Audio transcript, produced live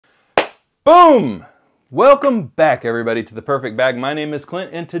Boom! Welcome back, everybody, to The Perfect Bag. My name is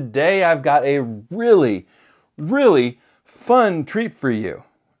Clint, and today I've got a really fun treat for you.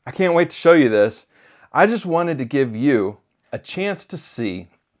 I can't wait to show you this. I just wanted to give you a chance to see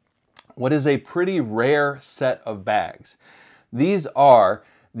what is a pretty rare set of bags. These are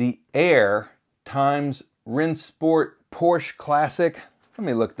the Air times Rennsport Porsche Classic. Let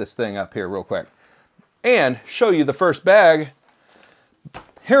me look this thing up here real quick and show you the first bag.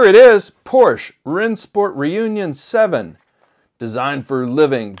 Here it is, Porsche Rennsport Reunion 7. Designed for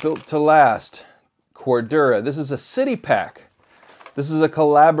living, built to last. Cordura. This is a city pack. This is a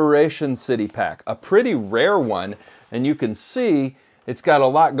collaboration city pack. A pretty rare one, and you can see it's got a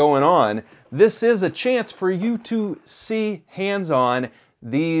lot going on. This is a chance for you to see hands-on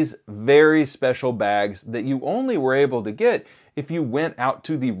these very special bags that you only were able to get if you went out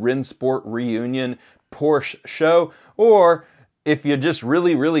to the Rennsport Reunion Porsche show, or if you're just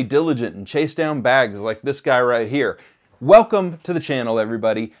really diligent and chase down bags like this guy right here. Welcome to the channel,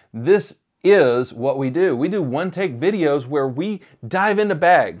 everybody. This is what we do. We do one-take videos where we dive into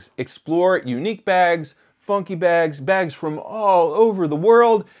bags, explore unique bags, funky bags, bags from all over the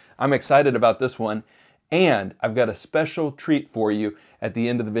world. I'm excited about this one, and I've got a special treat for you at the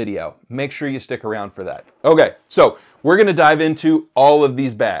end of the video. Make sure you stick around for that. Okay, so we're gonna dive into all of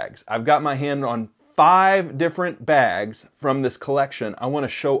these bags. I've got my hand on 5 different bags from this collection. I want to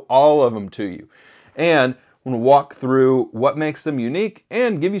show all of them to you, and I'm going to walk through what makes them unique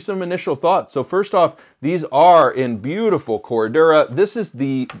and give you some initial thoughts. So first off, these are in beautiful Cordura. This is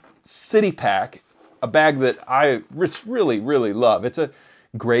the City Pack, a bag that I really love. It's a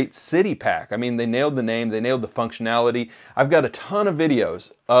great city pack. I mean, they nailed the name, they nailed the functionality. I've got a ton of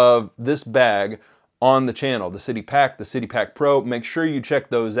videos of this bag on the channel, the City Pack Pro. Make sure you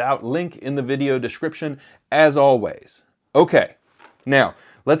check those out. Link in the video description, as always. Okay, now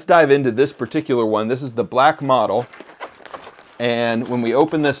let's dive into this particular one. This is the black model, and when we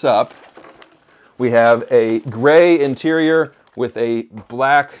open this up, we have a gray interior with a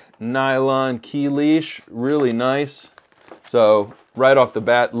black nylon key leash. Really nice. So right off the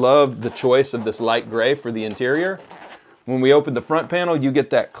bat, love the choice of this light gray for the interior. When we open the front panel, you get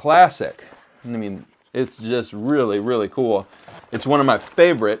that classic, I mean, it's just really cool. It's one of my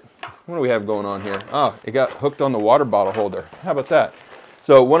favorite. What do we have going on here? Oh, it got hooked on the water bottle holder. How about that?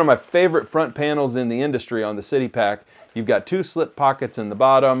 So one of my favorite front panels in the industry on the City Pack. You've got 2 slip pockets in the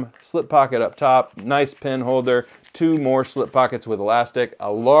bottom, slip pocket up top, nice pen holder, 2 more slip pockets with elastic,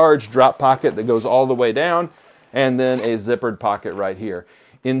 a large drop pocket that goes all the way down, and then a zippered pocket right here.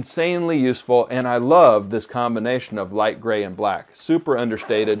 Insanely useful, and I love this combination of light gray and black. Super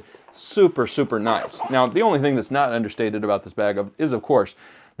understated, super nice. Now, the only thing that's not understated about this bag is, of course,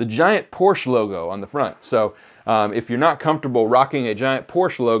 the giant Porsche logo on the front. So if you're not comfortable rocking a giant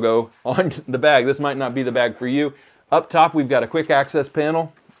Porsche logo on the bag, this might not be the bag for you. Up top, we've got a quick access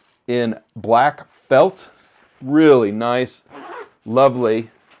panel in black felt. Really nice, lovely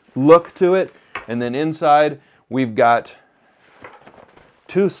look to it. And then inside, we've got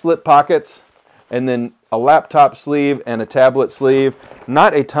 2 slip pockets, and then a laptop sleeve and a tablet sleeve.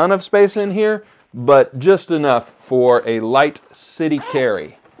 Not a ton of space in here, but just enough for a light city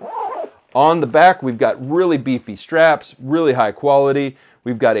carry. On the back, we've got really beefy straps, really high quality.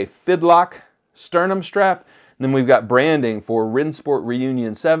 We've got a Fidlock sternum strap, and then we've got branding for Rennsport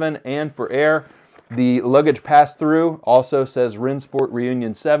Reunion 7 and for Air. The luggage pass-through also says Rennsport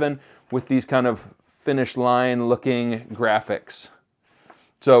Reunion 7 with these kind of finish line looking graphics.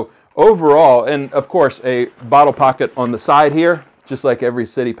 So overall, and of course a bottle pocket on the side here, just like every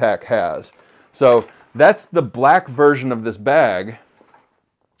City Pack has. So that's the black version of this bag.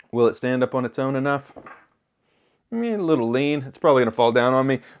 Will it stand up on its own enough? I mean, a little lean. It's probably gonna fall down on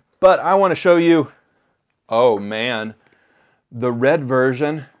me. But I wanna show you, oh man, the red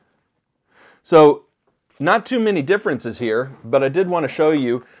version. So not too many differences here, but I did wanna show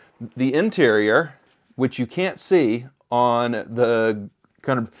you the interior, which you can't see on the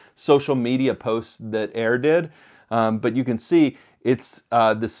kind of social media posts that Air did, but you can see it's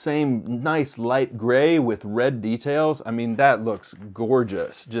the same nice light gray with red details. I mean, that looks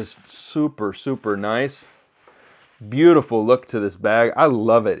gorgeous. Just super nice. Beautiful look to this bag. I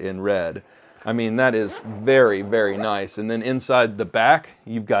love it in red. I mean, that is very nice. And then inside the back,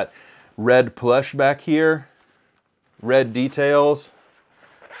 you've got red plush back here, red details,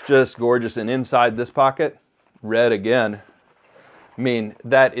 just gorgeous. And inside this pocket, red again. I mean,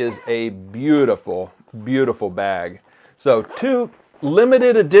 that is a beautiful bag. So 2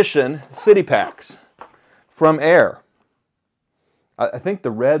 limited edition City Packs from Air. I think the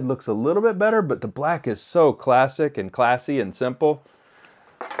red looks a little bit better, but the black is so classic and classy and simple.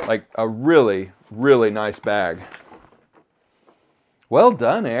 Like a really, really nice bag. Well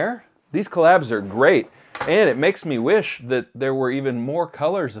done, Air. These collabs are great. And it makes me wish that there were even more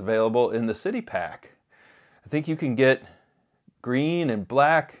colors available in the city pack. I think you can get green and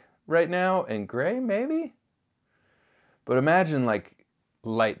black right now and gray maybe? But imagine like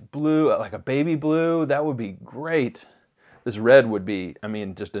light blue, like a baby blue, that would be great. This red would be, I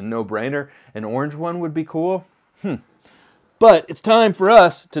mean, just a no-brainer. An orange one would be cool. But it's time for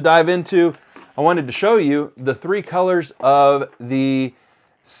us to dive into, I wanted to show you the 3 colors of the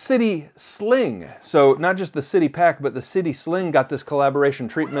City Sling. So not just the City Pack, but the City Sling got this collaboration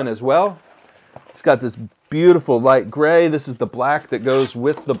treatment as well. It's got this beautiful light gray. This is the black that goes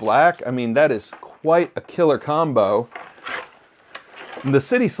with the black. I mean, that is quite a killer combo. The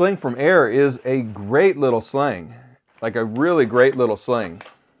City Sling from Air is a great little sling. Like a really great little sling.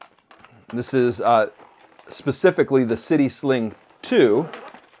 This is specifically the City Sling 2.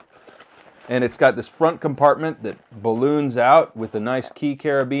 And it's got this front compartment that balloons out with a nice key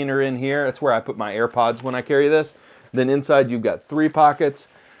carabiner in here. That's where I put my AirPods when I carry this. Then inside you've got 3 pockets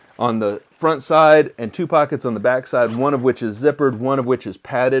on the front side and 2 pockets on the back side, one of which is zippered, one of which is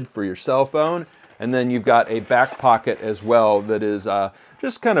padded for your cell phone. And then you've got a back pocket as well that is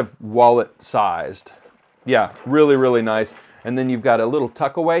just kind of wallet sized. Yeah, really, really nice. And then you've got a little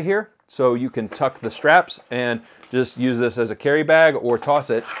tuck away here, so you can tuck the straps and just use this as a carry bag or toss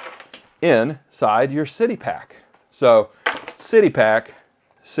it inside your city pack. So city pack,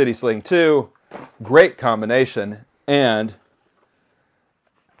 City Sling 2, great combination. And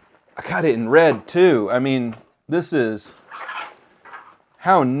I got it in red too. I mean, this is,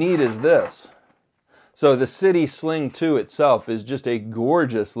 how neat is this? So the City Sling 2 itself is just a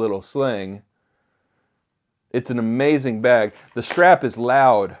gorgeous little sling. It's an amazing bag. The strap is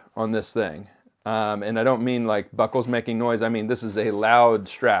loud on this thing. And I don't mean like buckles making noise. I mean, this is a loud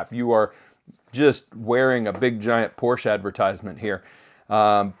strap. You are just wearing a big giant Porsche advertisement here.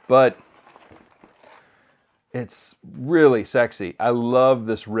 But it's really sexy. I love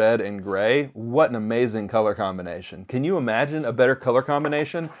this red and gray. What an amazing color combination. Can you imagine a better color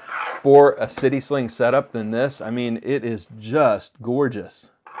combination for a City Sling setup than this? I mean, it is just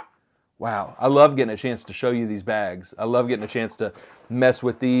gorgeous. Wow, I love getting a chance to show you these bags. I love getting a chance to mess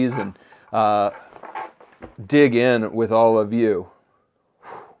with these and dig in with all of you.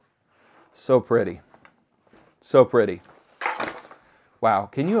 So pretty, so pretty. Wow,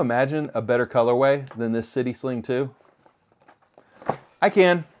 can you imagine a better colorway than this City Sling 2? I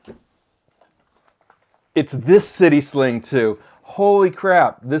can. It's this City Sling 2. Holy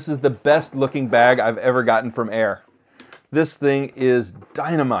crap, this is the best looking bag I've ever gotten from Air. This thing is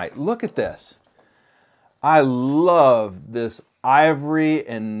dynamite. Look at this. I love this ivory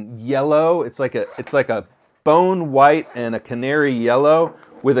and yellow. It's like a bone white and a canary yellow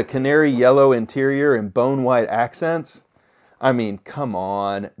with a canary yellow interior and bone white accents. I mean, come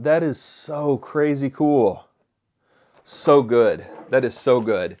on. That is so crazy cool. So good. That is so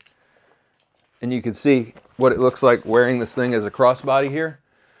good. And you can see what it looks like wearing this thing as a crossbody here.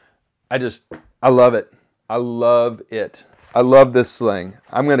 I love it. I love it. I love this sling.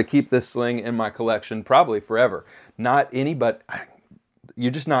 I'm going to keep this sling in my collection probably forever. Not any, but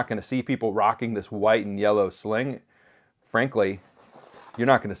you're just not going to see people rocking this white and yellow sling. Frankly, you're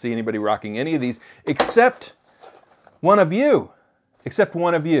not going to see anybody rocking any of these except one of you. Except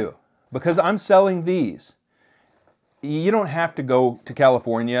one of you. Because I'm selling these. You don't have to go to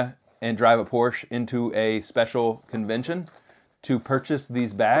California and drive a Porsche into a special convention to purchase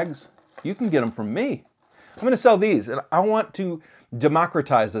these bags. You can get them from me. I'm going to sell these, and I want to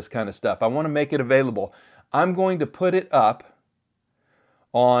democratize this kind of stuff. I want to make it available. I'm going to put it up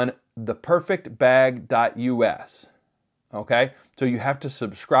on theperfectbag.us. Okay? So you have to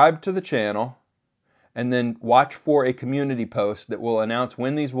subscribe to the channel and then watch for a community post that will announce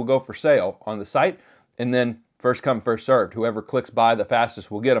when these will go for sale on the site, and then first come, first served. Whoever clicks buy the fastest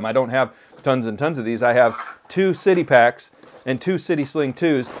will get them. I don't have tons and tons of these. I have 2 city packs and 2 City Sling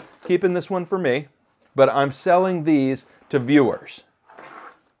 2s, keeping this one for me. But I'm selling these to viewers.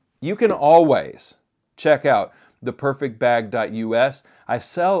 You can always check out theperfectbag.us. I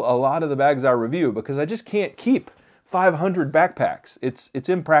sell a lot of the bags I review because I just can't keep 500 backpacks. It's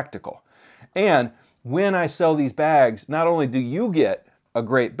impractical. And when I sell these bags, not only do you get a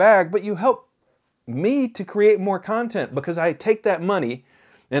great bag, but you help me to create more content because I take that money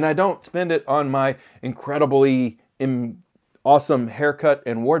and I don't spend it on my incredibly awesome haircut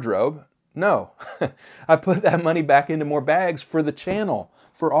and wardrobe. No, I put that money back into more bags for the channel,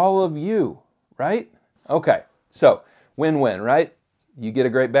 for all of you, right? Okay, so win-win, right? You get a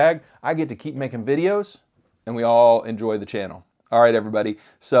great bag, I get to keep making videos, and we all enjoy the channel. All right, everybody.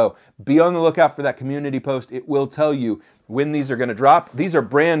 So be on the lookout for that community post. It will tell you when these are going to drop. These are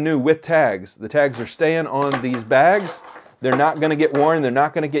brand new with tags. The tags are staying on these bags. They're not going to get worn. They're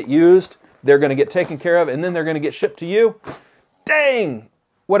not going to get used. They're going to get taken care of, and then they're going to get shipped to you. Dang!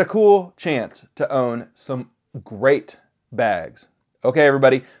 What a cool chance to own some great bags. Okay,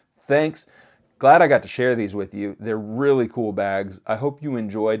 everybody. Thanks. Glad I got to share these with you. They're really cool bags. I hope you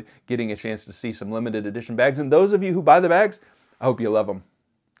enjoyed getting a chance to see some limited edition bags. And those of you who buy the bags, I hope you love them.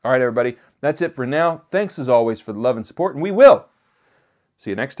 All right, everybody. That's it for now. Thanks as always for the love and support, and we will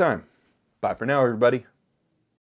see you next time. Bye for now, everybody.